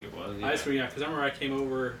yeah. Ice cream, yeah, because I remember I came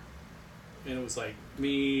over and it was like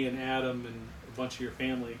me and Adam and a bunch of your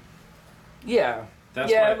family. Yeah. That's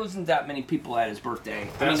yeah, why, it wasn't that many people at his birthday.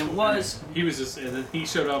 I That's mean, it what- was. He was just, and then he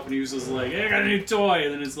showed up and he was just like, hey, I got a new toy.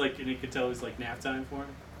 And then it's like, and you could tell it was like nap time for him.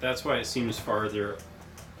 That's why it seems farther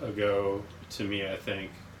ago to me, I think,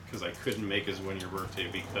 because I couldn't make his 1 year birthday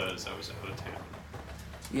because I was out of town.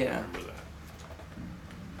 I Yeah. remember that.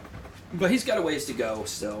 But he's got a ways to go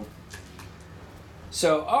still.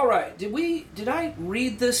 So, alright, did I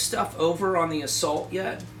read this stuff over on the assault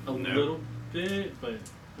yet? A little bit, but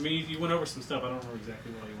I mean, you went over some stuff. I don't remember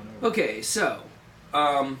exactly what you went over. Okay, so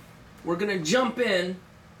we're gonna jump in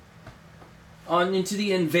on into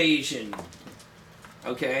the invasion.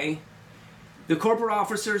 Okay, the corporate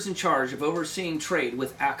officers in charge of overseeing trade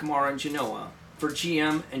with Akamar and Genoa for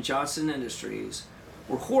GM and Johnson Industries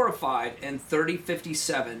were horrified in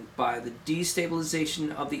 3057 by the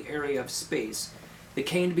destabilization of the area of space that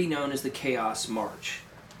came to be known as the Chaos March.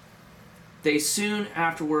 They soon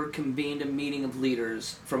afterward convened a meeting of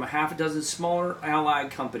leaders from a half a dozen smaller allied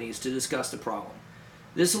companies to discuss the problem.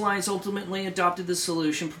 This alliance ultimately adopted the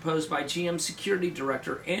solution proposed by GM Security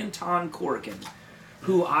Director Anton Korrigan,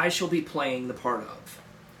 who I shall be playing the part of.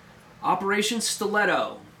 Operation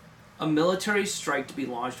Stiletto, a military strike to be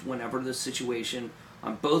launched whenever the situation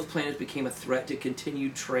on both planets became a threat to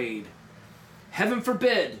continued trade. Heaven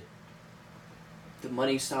forbid the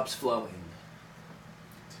money stops flowing.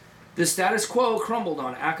 The status quo crumbled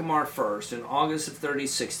on Akamar first in August of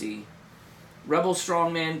 3060. Rebel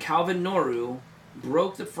strongman Calvin Noru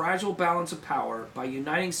broke the fragile balance of power by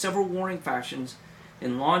uniting several warring factions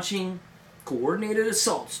and launching coordinated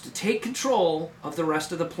assaults to take control of the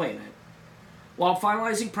rest of the planet. While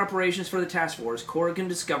finalizing preparations for the task force, Corrigan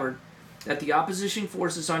discovered that the opposition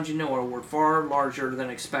forces on Genoa were far larger than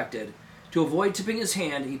expected. To avoid tipping his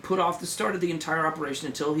hand, he put off the start of the entire operation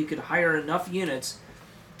until he could hire enough units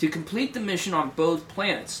to complete the mission on both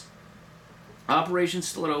planets. Operation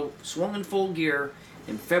Stiletto swung in full gear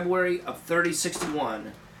in February of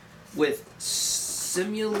 3061 with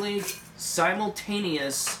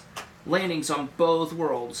simultaneous landings on both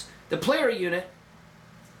worlds. The player unit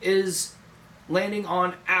is landing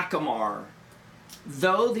on Akamar.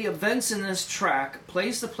 Though the events in this track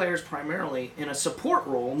place the players primarily in a support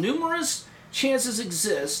role, numerous chances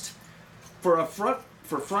exist for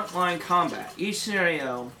frontline combat. Each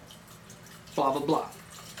scenario, blah blah blah.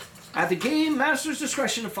 At the game master's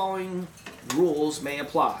discretion, the following rules may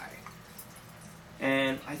apply.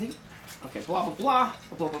 And I think, okay, blah blah blah,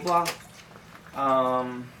 blah blah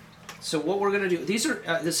blah. So what we're gonna do? These are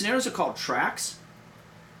the scenarios are called tracks.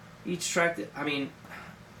 Each track,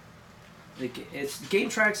 it's game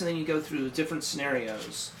tracks, and then you go through different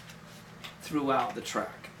scenarios throughout the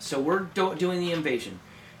track. So we're doing the invasion.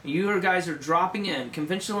 You guys are dropping in.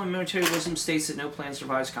 Conventional and military wisdom states that no plan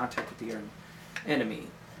survives contact with the enemy.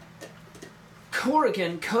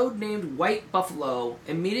 Corrigan, codenamed White Buffalo,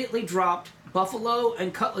 immediately dropped Buffalo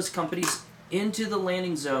and Cutlass companies into the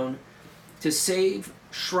landing zone to save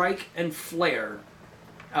Shrike and Flare.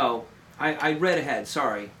 Oh, I read ahead,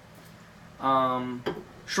 sorry.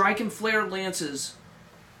 Shrike and Flare Lances,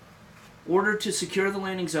 ordered to secure the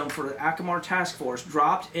landing zone for the Akamar task force,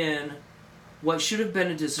 dropped in what should have been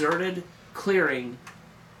a deserted clearing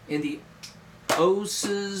in the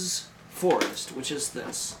Ose's forest, which is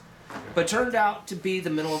this, but turned out to be the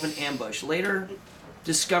middle of an ambush. Later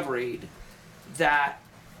discovered that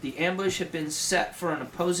the ambush had been set for an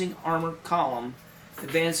opposing armored column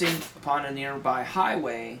advancing upon a nearby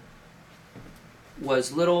highway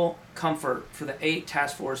was little comfort for the 8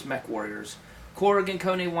 task force mech warriors. Corrigan,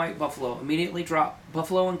 codenamed White Buffalo, immediately dropped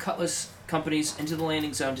Buffalo and Cutlass companies into the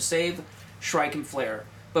landing zone to save Shrike and Flare,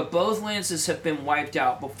 but both lances have been wiped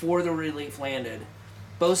out before the relief landed.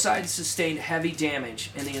 Both sides sustained heavy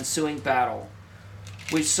damage in the ensuing battle,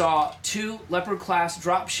 which saw 2 Leopard-class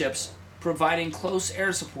dropships providing close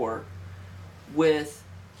air support with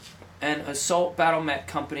an assault battle mech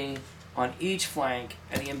company on each flank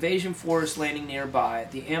and the invasion force landing nearby.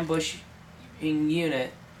 The ambushing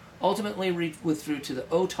unit ultimately withdrew to the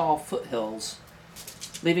Otal foothills,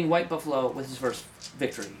 leaving White Buffalo with his first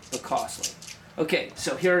victory, but costly. Okay,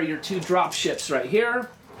 so here are your 2 drop ships right here.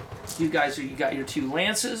 You got your 2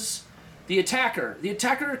 lances. The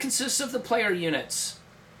attacker consists of the player units.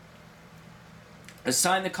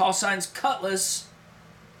 Assigned the call signs Cutlass.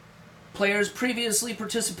 Players previously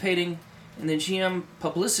participating in the GM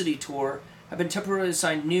publicity tour have been temporarily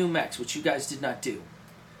assigned new mechs, which you guys did not do.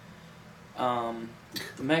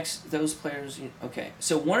 The mechs, those players, okay.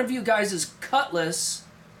 So one of you guys is Cutlass,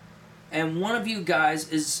 and one of you guys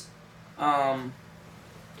is,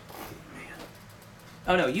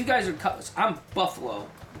 Oh no, you guys are Cutlass. I'm Buffalo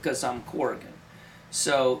because I'm Corrigan.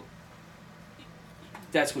 So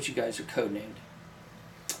that's what you guys are codenamed.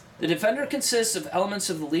 The Defender consists of elements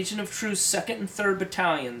of the Legion of Truth's 2nd and 3rd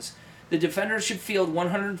Battalions. The Defender should field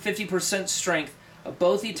 150% strength of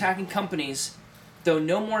both the attacking companies, though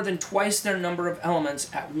no more than twice their number of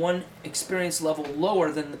elements at one experience level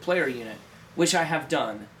lower than the player unit, which I have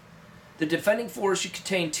done. The defending force should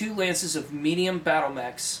contain 2 lances of medium battle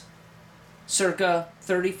mechs, circa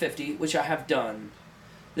 30-50, which I have done.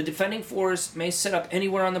 The defending force may set up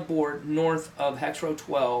anywhere on the board north of Hex Row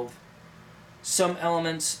 12. Some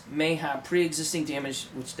elements may have pre-existing damage,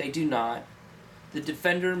 which they do not. The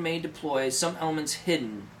defender may deploy some elements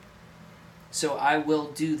hidden. So I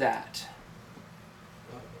will do that.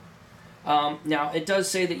 Now, it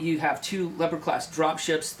does say that you have 2 Leopard-class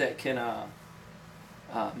dropships that can...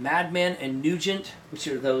 Madman and Nugent, which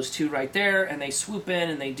are those 2 right there, and they swoop in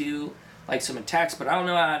and they do like some attacks, but I don't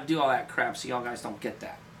know how to do all that crap, so y'all guys don't get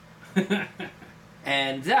that.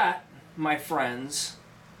 And that, my friends,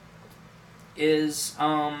 is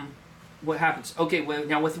what happens. Okay, well,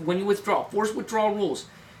 now when you withdraw, force withdrawal rules.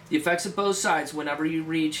 The effects of both sides, whenever you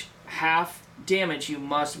reach half damage, you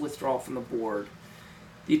must withdraw from the board.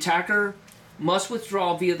 The attacker must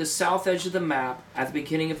withdraw via the south edge of the map at the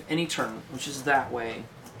beginning of any turn, which is that way.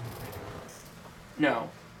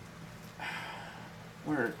 No.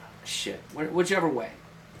 Whichever way.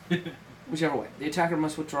 Whichever way. The attacker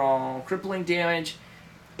must withdraw crippling damage.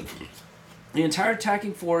 The entire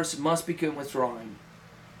attacking force must begin withdrawing.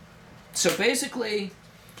 So basically,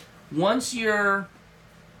 once your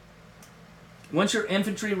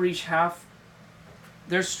infantry reach half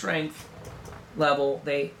their strength level,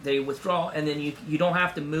 they withdraw, and then you don't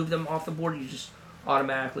have to move them off the board, you just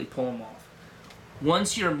automatically pull them off.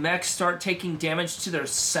 Once your mechs start taking damage to their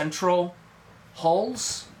central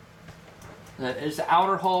hulls, that is the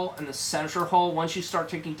outer hull and the center hull, once you start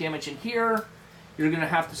taking damage in here, you're going to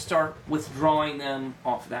have to start withdrawing them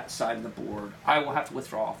off that side of the board. I will have to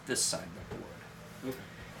withdraw off this side of the board. Okay.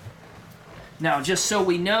 Now, just so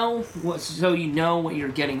we know, so you know what you're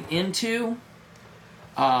getting into,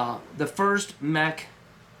 the first mech...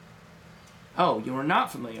 Oh, you are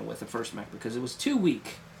not familiar with the first mech because it was too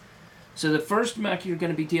weak. So the first mech you're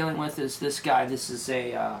going to be dealing with is this guy. This is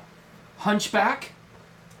a Hunchback.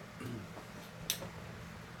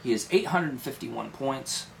 He has 851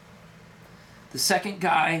 points. The second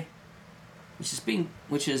guy,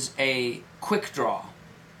 which is a Quick Draw.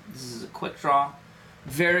 This is a Quick Draw,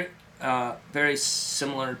 very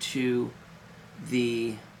similar to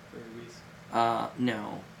the.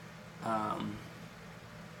 No.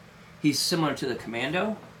 He's similar to the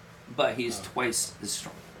Commando, but he's twice as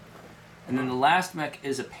strong. And then the last mech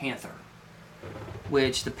is a Panther,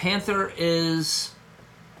 which the Panther is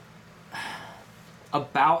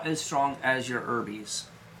about as strong as your Irbies.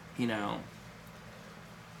 You know,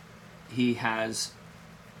 he has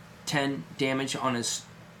 10 damage on his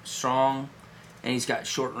strong, and he's got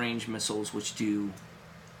short range missiles which do,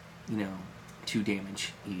 2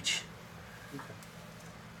 damage each. Okay.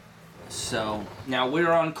 So now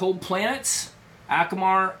we're on cold planets.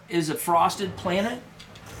 Akamar is a frosted planet,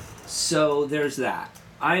 so there's that.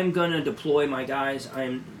 I am going to deploy my guys. I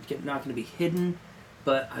am not going to be hidden,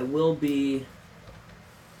 but I will be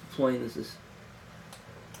deploying. This is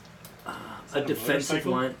a defensive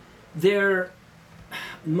line. They're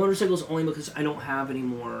motorcycles only because I don't have any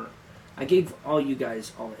more. I gave all you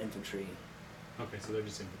guys all the infantry. Okay, so they're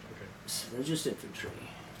just infantry. Okay. So they're just infantry.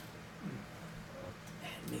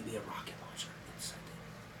 And maybe a rocket launcher inside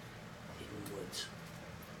the hidden woods.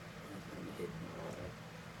 Hidden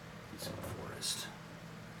in some forest.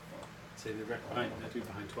 Say they're behind. They have to be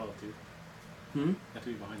behind 12, dude. Hmm? They have to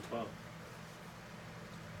be behind 12.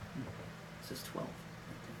 It says 12.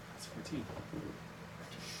 That's 14.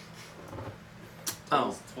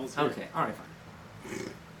 Oh, 12's here. okay. All right, fine.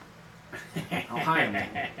 I'll hire him then.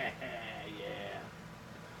 Yeah.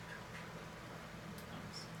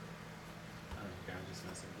 Okay, I'm just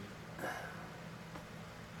messing with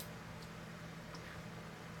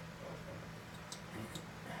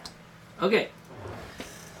you. Okay.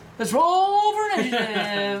 Let's roll for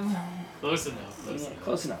initiative. Close enough.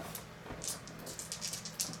 Close enough.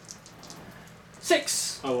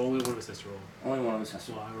 6. Oh, only one of us has to roll. Only one of us has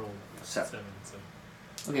to Well, roll. I rolled 7. 7, so.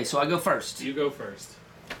 Okay, so I go first. You go first.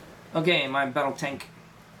 Okay, my battle tank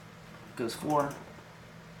goes 4.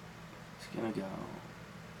 It's gonna go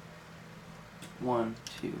 1,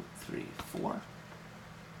 2, 3, 4.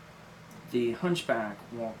 The Hunchback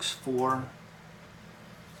walks 4.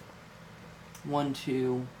 1,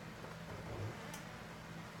 2.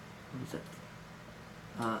 What is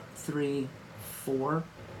that? 3, 4.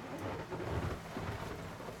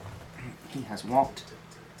 He has walked.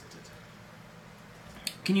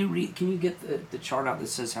 Can you read? Can you get the chart out that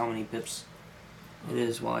says how many pips it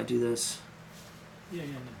is while I do this? Yeah.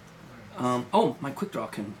 All right. Oh, my quick draw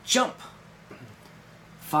can jump.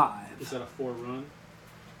 5. Is that a 4 run?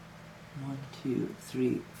 1, 2,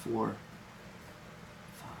 3, 4,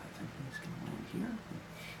 5, and he's gonna land here.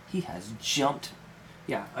 He has jumped.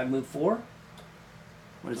 Yeah, I moved 4.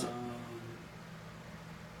 What is it?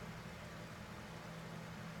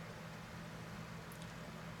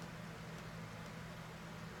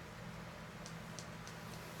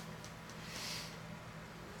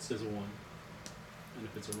 It says a 1, and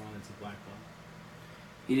if it's a run, it's a black one.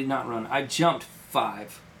 He did not run. I jumped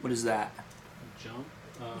 5. What is that? Jump.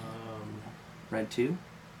 Red 2.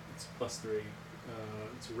 It's +3.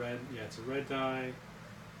 It's red. Yeah, it's a red die.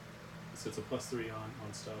 So it's a +3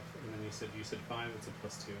 on stuff. And then you said 5. It's a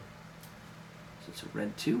 +2. So it's a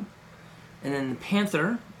red 2. And then the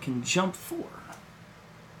Panther can jump 4.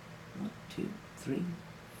 1, 2, 3,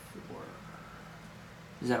 4.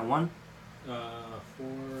 Is that a 1? 4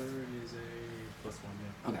 is a +1.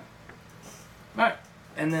 Yeah. Okay. Alright.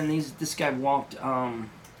 And then this guy walked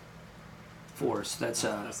 4, so that's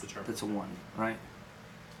the chart. that's a 1, right?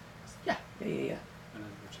 Yeah. And then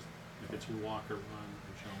if it's walk or run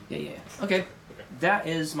or jump. Yeah. Okay. Okay. That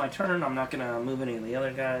is my turn. I'm not gonna move any of the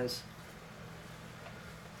other guys.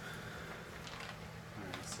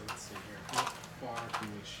 Alright, so let's see here. How far can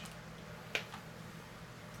we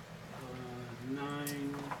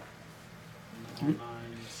 9. All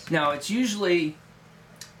 9s. Now it's usually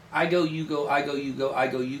I go, you go, I go, you go, I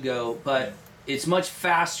go, you go, but it's much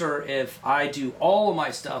faster if I do all of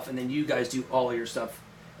my stuff and then you guys do all of your stuff,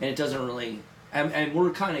 and it doesn't really. And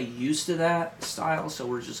we're kind of used to that style, so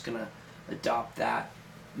we're just gonna adopt that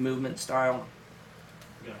movement style,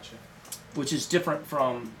 Gotcha. which is different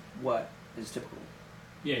from what is typical.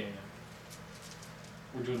 Yeah.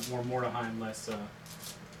 We're doing more to Heim, less. Yeah,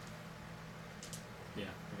 I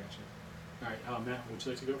gotcha. All right, Matt, would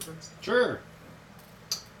you like to go first? Sure.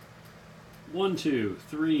 1, 2,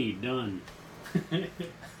 3, done. 1,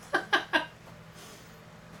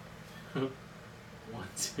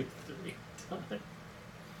 2, 3, done.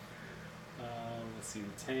 Let's see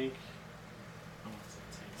the tank. Oh, what's the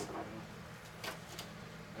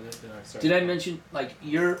tank? Sorry. Did I mention like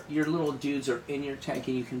your little dudes are in your tank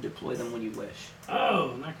and you can deploy them when you wish?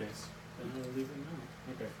 Oh, in that case, then I'll leave them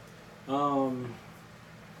now. Okay.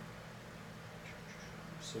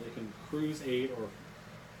 So they can cruise 8 or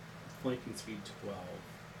flanking speed 12.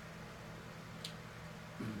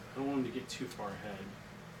 I don't want them to get too far ahead.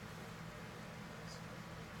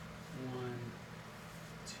 1,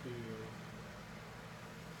 2,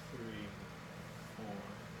 3,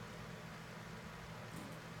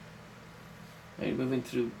 4. You're moving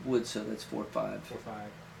through wood, so that's 4, 5. 4,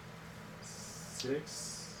 5,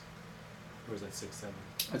 6. Or is that 6, 7?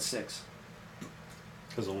 That's 6.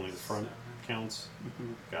 Because only the front counts.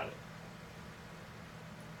 Mm-hmm. Got it.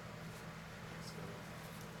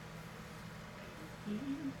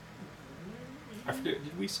 I forget,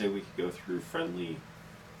 did we say we could go through friendly?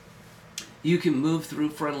 You can move through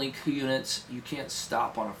friendly units. You can't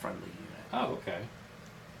stop on a friendly unit. Oh, okay.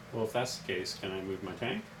 Well, if that's the case, can I move my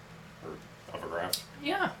tank? Or hovercraft?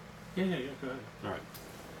 Yeah. Yeah, go ahead. Alright.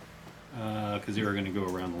 Because they were going to go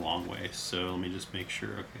around the long way, so let me just make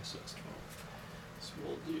sure. Okay, so that's 12. So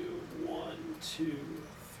we'll do 1, 2,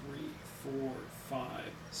 3, 4,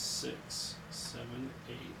 5, 6, 7,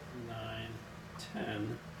 8, 9, 10,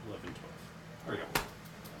 11, 12. There we go.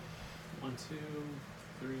 1, 2,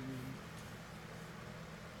 3,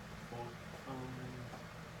 4, 5,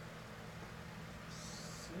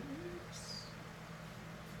 6.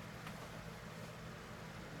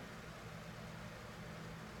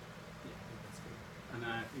 Yeah, I think that's good. And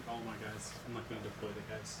I think all my guys, I'm not going to deploy the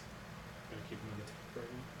guys. I'm going to keep them in the tank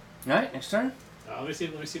right now. All right. Next turn. Let me see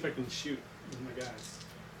if I can shoot with my guys.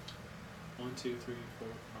 1, 2, 3, 4,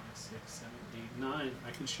 5, 6, 7, 8, 9.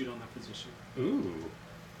 I can shoot on that position. Ooh.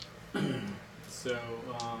 So,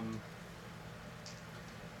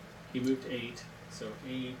 he moved 8. So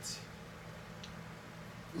 8.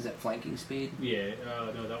 Is that flanking speed? Yeah.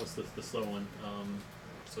 No, that was the slow one.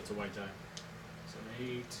 So it's a white die. So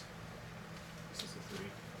 8. This is a 3.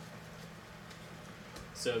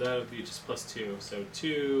 So that would be just +2. So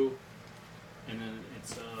 2, and then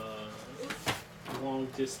it's long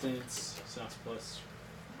distance. So that's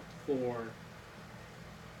 +4.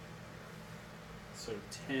 So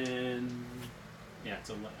 10. Yeah, it's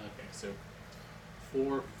 11. Okay, so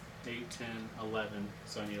 4, 8, 10, 11.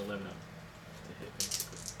 So I need 11 up to hit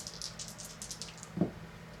basically.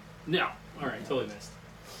 No. All right, totally missed.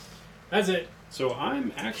 That's it. So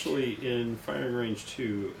I'm actually in firing range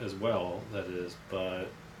 2 as well, that is, but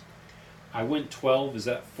I went 12. Is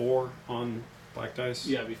that 4 on black dice?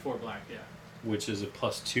 Yeah, before black. Yeah. Which is a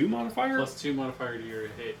 +2 modifier? +2 modifier to your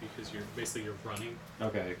hit because you're running.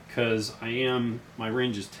 Okay, because my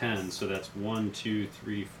range is 10, so that's 1, 2,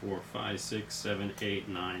 3, 4, 5, 6, 7, 8,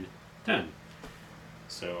 9, 10.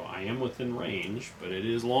 So I am within range, but it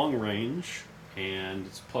is long range, and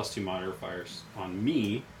it's +2 modifiers on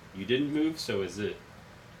me. You didn't move, so is it?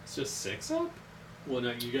 It's just 6 up. Well,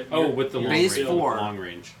 no, you get. With the long base range. 4. Long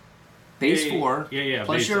range. Base Yeah, 4. Yeah.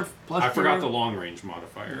 Plus base your I forgot your the long range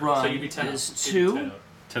modifier. run So you'd be 10 is up. 2.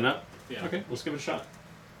 10 up. Yeah. Okay, let's give it a shot.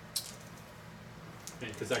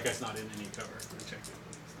 Because that guy's not in any cover. I checked it.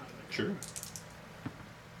 He's not in any Sure. cover.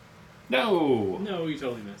 No. No, you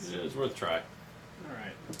totally missed. Yeah, it's worth a try.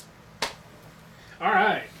 All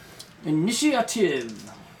right.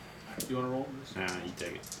 Initiative. Do you want to roll this? Nah, you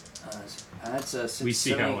take it. That's a 6, We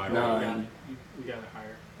see 7, how 8, I roll. 9. We got it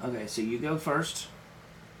higher. Okay, so you go first.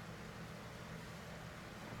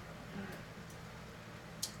 All right.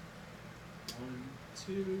 1,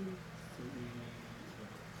 2,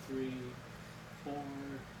 3, 4,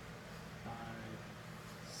 5,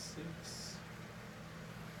 6.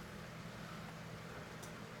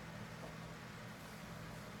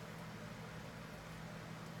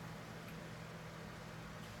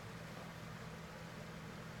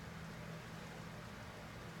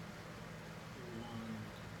 One,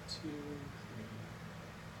 two, three,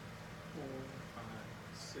 4, 5,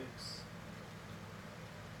 6,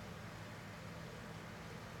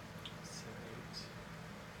 7, 8.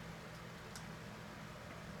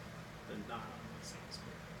 They're not on the same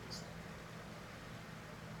square. Just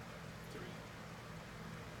 3.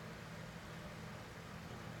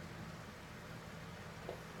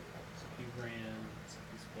 So he ran. So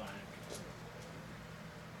he's black.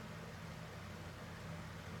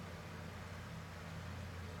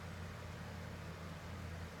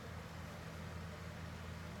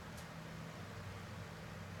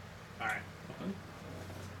 All right. Okay.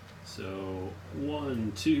 So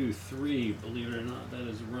 1, 2, 3. Believe it or not, that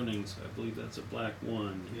is running. So I believe that's a black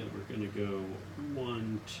 1. Yeah, we're gonna go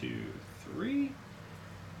 1, 2, 3,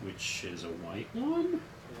 which is a white 1,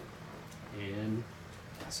 and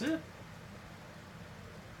that's it.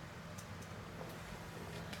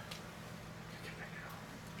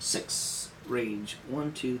 6. Range.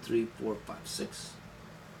 1, 2, 3, 4, 5, 6.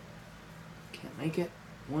 Can't make it.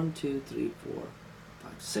 1, 2, 3, 4,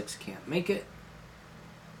 5, 6. Can't make it.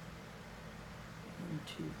 1,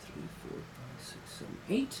 2, 3, 4, 5, 6, 7,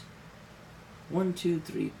 8. 1, 2,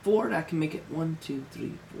 3, 4. That can make it. 1, 2,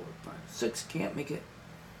 3, 4, 5, 6. Can't make it.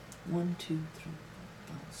 1, 2, 3,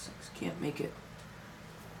 4, 5, 6. Can't make it.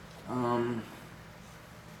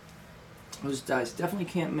 Those dice definitely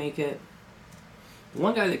can't make it. The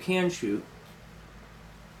one guy that can shoot.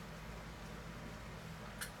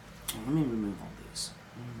 Let me remove all these.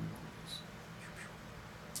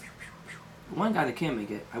 The one guy that can make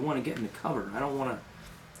it, I want to get into cover. I don't want to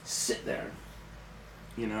sit there.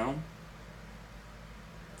 You know?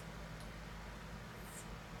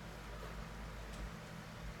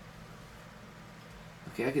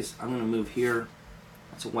 Okay, I guess I'm going to move here.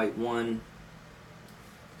 That's a white 1.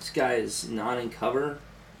 This guy is not in cover.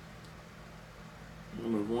 I'm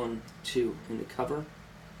going to move 1, 2 into cover.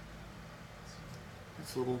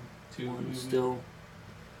 That's a little 2 1 movement. still.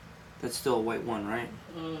 That's still a white 1, right?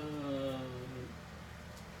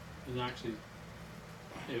 And actually,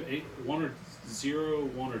 1 or 0,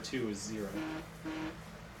 1 or 2 is 0.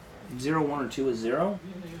 0, 1, or 2 is 0?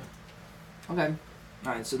 Yeah. Okay.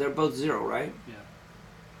 Alright, so they're both 0, right?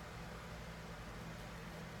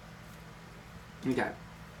 Yeah. Okay.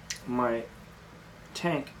 My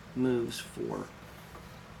tank moves for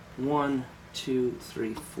 1, 2,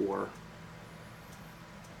 3, 4.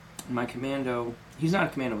 My commando, he's not a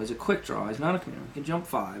commando, he's a quick draw. He's not a commando. He can jump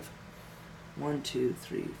 5. 1, 2,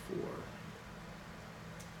 3, 4,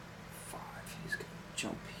 5. He's going to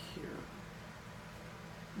jump here.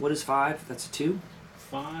 What is 5? That's a 2?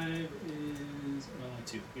 5 is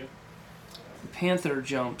 2. Yep. The Panther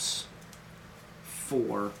jumps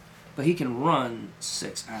 4, but he can run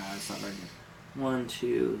 6. That's not very good. 1,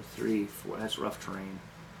 2, 3, 4. That's rough terrain.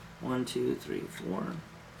 1, 2, 3, 4.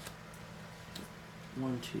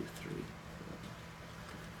 1, 2, 3,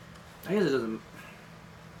 4. I guess it doesn't.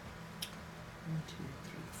 1, 2,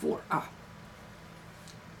 3, 4. Ah.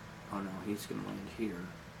 Oh no, he's gonna land here.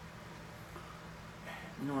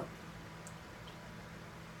 You know what?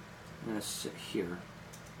 I'm gonna sit here.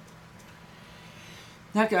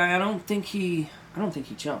 That guy, I don't think he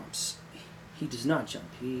jumps. He does not jump.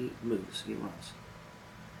 He moves. He runs.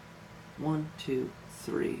 1, 2,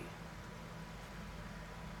 3.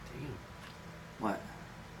 Damn. What?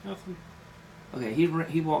 Nothing. Okay,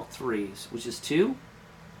 he walked 3s, which is 2.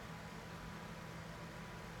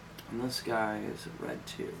 And this guy is a red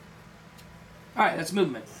 2. Alright, that's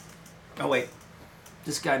movement. Oh, wait.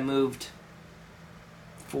 This guy moved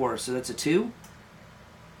 4, so that's a 2.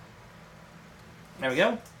 There we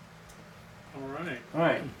go. Alright.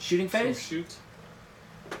 Alright, shooting So phase? shoot.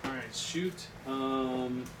 Alright, shoot.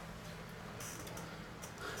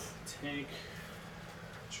 Tank.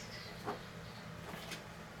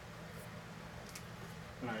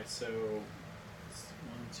 Alright, so it's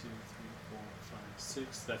 1, 2, 3, 4, 5,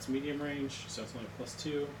 6. That's medium range, so it's only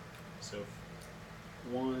 +2. So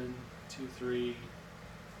 1, 2, 3,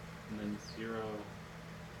 and then 0,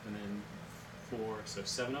 and then 4, so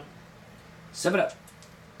 7 up. 7 up.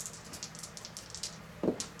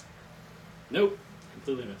 Nope,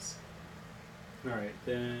 completely miss. Alright,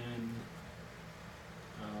 then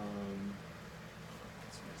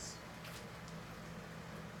let's miss.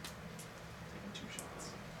 Taking 2 shots.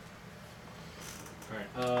 Alright,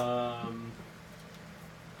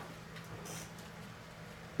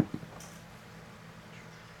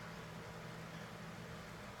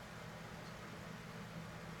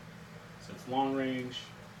 so it's long range,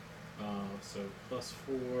 so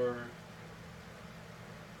 +4,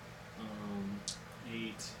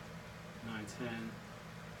 8, 9, 10,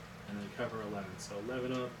 and then cover 11. So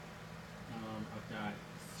 11 up. I've got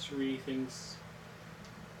 3 things.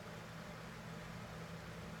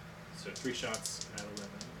 So 3 shots at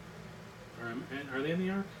 11. And are they in the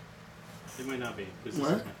arc? They might not be, because this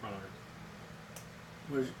What? is my front arc.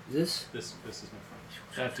 Where's this? This is my front.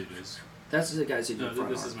 That dude is. That's the guys in your No, front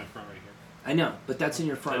this arm. is my front right here. I know, but that's in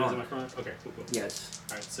your front That is arm. in my front? Okay, cool. Yes.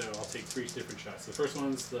 Alright, so I'll take 3 different shots. The first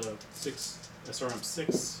one's the SRM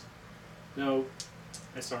 6. No.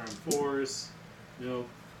 SRM 4s. No.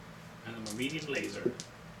 And then my medium laser.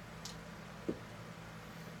 10.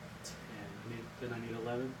 Then I need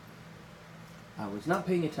 11. I was not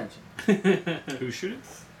paying attention. Who's shooting?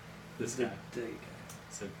 This guy. There you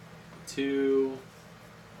So 2,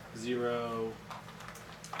 0.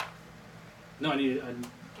 No, I need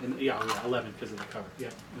 11 because of the cover. Yeah,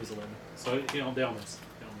 it was 11. So they all miss.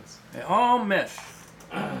 They all miss. go. They all miss.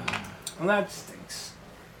 Well, that stinks.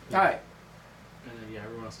 Alright. And then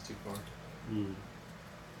everyone else is too far.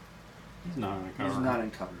 He's not in a cover. He's not in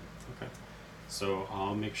cover. Okay. So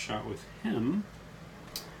I'll make a shot with him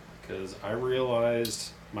because I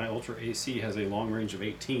realized my Ultra AC has a long range of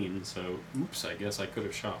 18. So, oops, I guess I could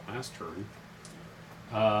have shot last turn.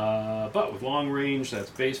 But with long range, that's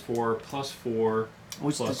base 4 plus 4.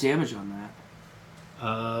 What's plus, the damage on that?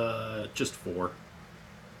 just 4.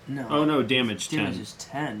 No. Oh no, damage 10. Damage is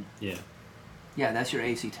 10. Yeah. Yeah, that's your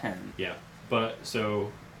AC 10. Yeah. But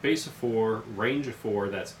so base of 4, range of 4,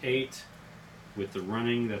 that's 8. With the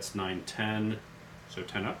running, that's 9, 10. So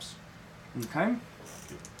 10 ups. Okay.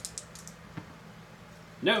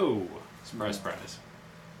 No! Surprise, surprise.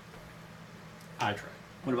 I tried.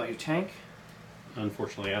 What about your tank?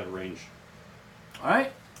 Unfortunately, out of range.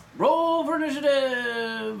 Alright. Roll for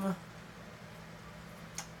initiative!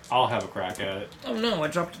 I'll have a crack at it. Oh no, I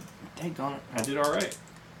dropped a tank on it. I did alright.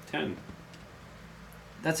 10.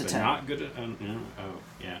 That's a But 10. not good at... no. Oh,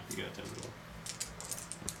 yeah, you got a 10 as well.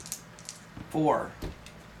 4.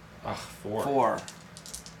 Ugh, 4. 4.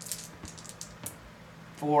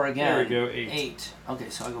 4 again. There we go, 8. 8. Okay,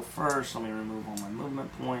 so I go first. Let me remove all my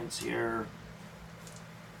movement points here.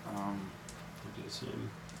 I'll do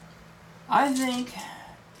some... I think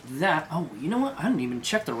that... Oh, you know what? I didn't even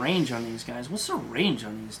check the range on these guys. What's the range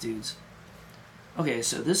on these dudes? Okay,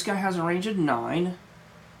 so this guy has a range of 9.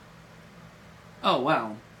 Oh,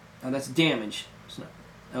 wow. Oh, that's damage. So,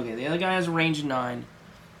 okay, the other guy has a range of 9.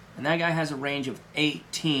 And that guy has a range of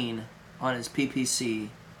 18 on his PPC.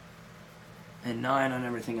 And 9 on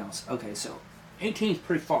everything else. Okay, so 18 is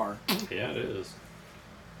pretty far. Yeah, it is.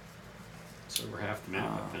 It's over half the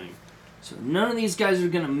map, I think. So none of these guys are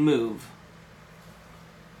going to move.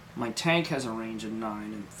 My tank has a range of 9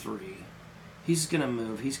 and 3. He's going to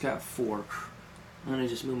move. He's got 4. I'm going to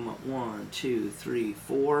just move him up 1, 2, 3,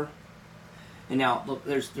 4. And now, look,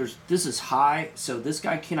 there's this is high, so this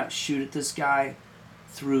guy cannot shoot at this guy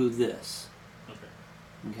through this.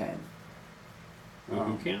 Okay. Okay.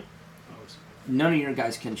 Who can't? None of your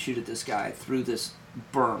guys can shoot at this guy through this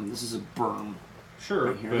berm. This is a berm.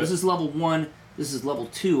 Sure, Right here. but... This is level 1. This is level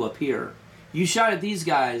 2 up here. You shot at these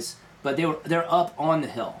guys, but they're up on the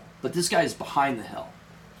hill. But this guy is behind the hill.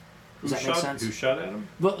 Does that make sense? Who shot at him?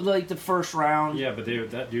 But like the first round. Yeah, but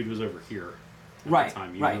that dude was over here at Right, the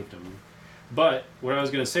time you right. moved him. But what I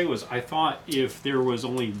was going to say was, I thought if there was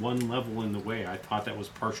only one level in the way, I thought that was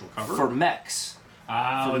partial cover. For mechs.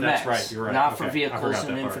 Oh, For that's mechs, right. You're right. Not Okay. for vehicles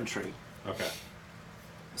and that part. infantry. Okay.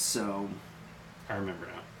 So. I remember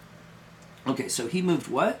now. Okay, so he moved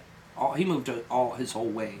what? He moved all his whole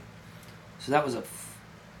way. So that was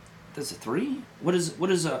that's a 3? What is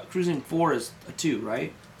cruising 4 is a 2,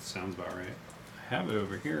 right? Sounds about right. I have it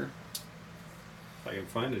over here. If I can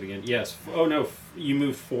find it again. Yes. Oh no, you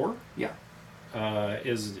moved 4? Yeah.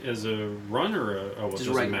 Is a run or a it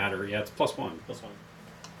doesn't regular. matter. Yeah, it's +1. +1.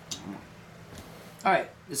 All right,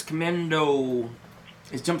 this commando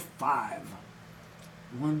is jump 5.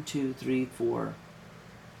 1, 2, 3, 4. 1,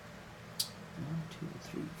 2,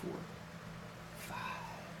 3, 4, 5.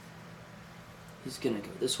 He's gonna go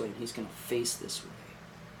this way, and he's gonna face this way.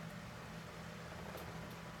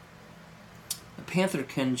 The Panther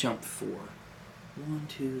can jump 4. 1,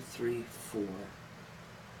 2, 3, 4.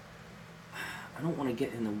 I don't want to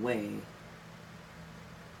get in the way.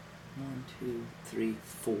 1, 2, 3,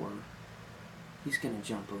 4. He's gonna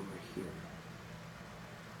jump over here.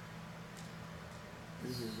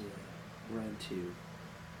 This is a red 2.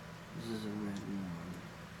 This is a red 1.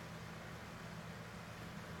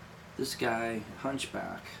 This guy,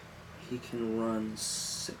 Hunchback, he can run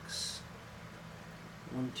 6.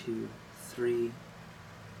 1, 2, 3.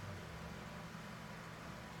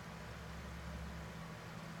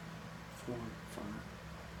 4, 5.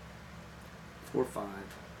 4, 5.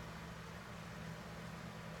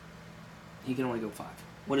 He can only go 5.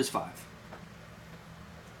 What is 5?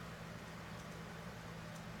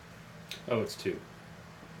 Oh, it's 2.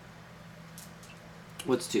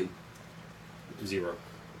 What's 2? 0.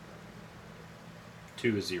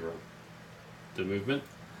 2 is 0. The movement?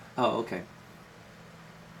 Oh, okay.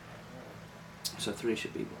 So 3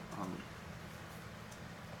 should be.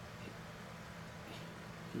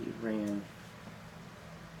 He ran.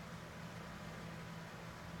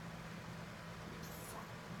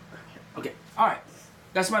 Okay. All right.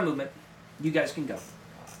 That's my movement. You guys can go.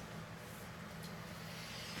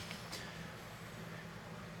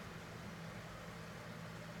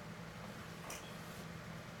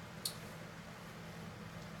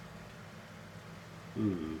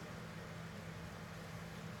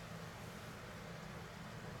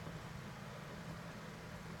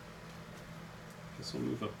 Guess I'll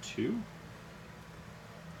move up 2.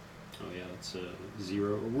 Oh yeah, that's a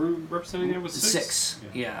 0. We're representing that with 6? 6.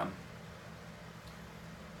 Yeah.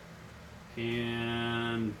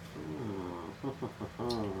 And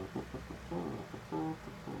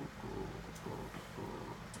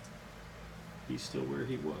he's still where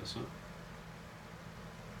he was, huh?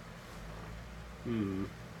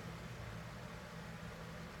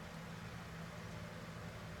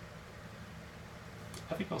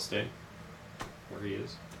 I think I'll stay where he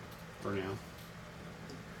is for now.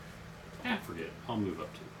 Forget it. I'll move up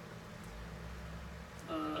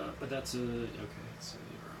 2. But that's a okay. It's a 0,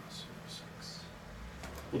 so 6.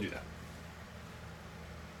 We'll do that.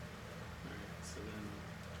 Alright, so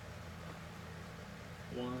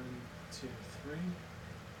then 1, 2, 3.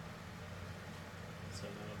 So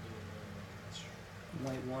that'll do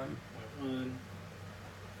White 1. white 1.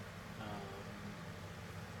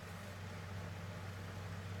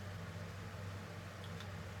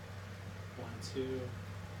 One, 2,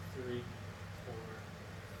 3,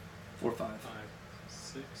 4, 4, 5. 5,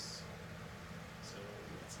 6. So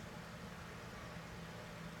let's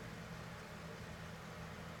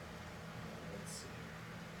see.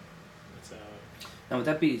 That's Now would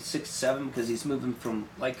that be 6, 7 because he's moving from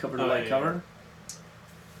light cover to Oh, light yeah, cover?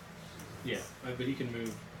 yeah, but he can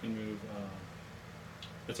move.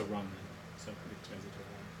 It's a run then, so it turns into a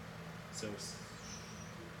run. So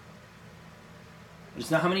It's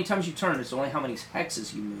not how many times you turn. It's only how many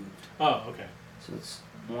hexes you moved. oh, okay. So it's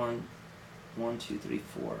 1, 2, 3,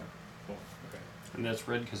 4. Cool. Okay. And that's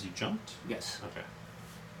red because you jumped? Yes. Okay.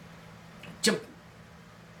 Jump.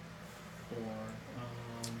 4.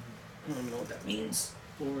 I don't even know what that means.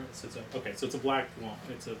 4. So it's a, okay. So it's a black one.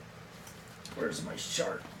 It's a. Where's my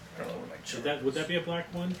chart? I don't know where my chart Would that be a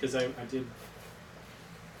black one? Because I did.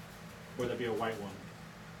 Or would that be a white one?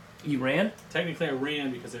 You ran? Technically, I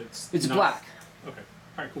ran because it's not, black. Okay.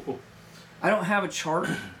 All right. Cool. I don't have a chart.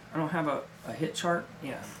 I don't have a hit chart.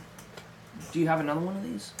 Yeah. Do you have another one of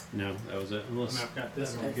these? No, that was it. Unless I've got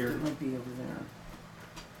this I one think here. it might be over there.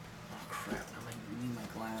 Oh crap! Now I need my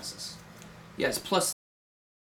glasses. Yeah, it's plus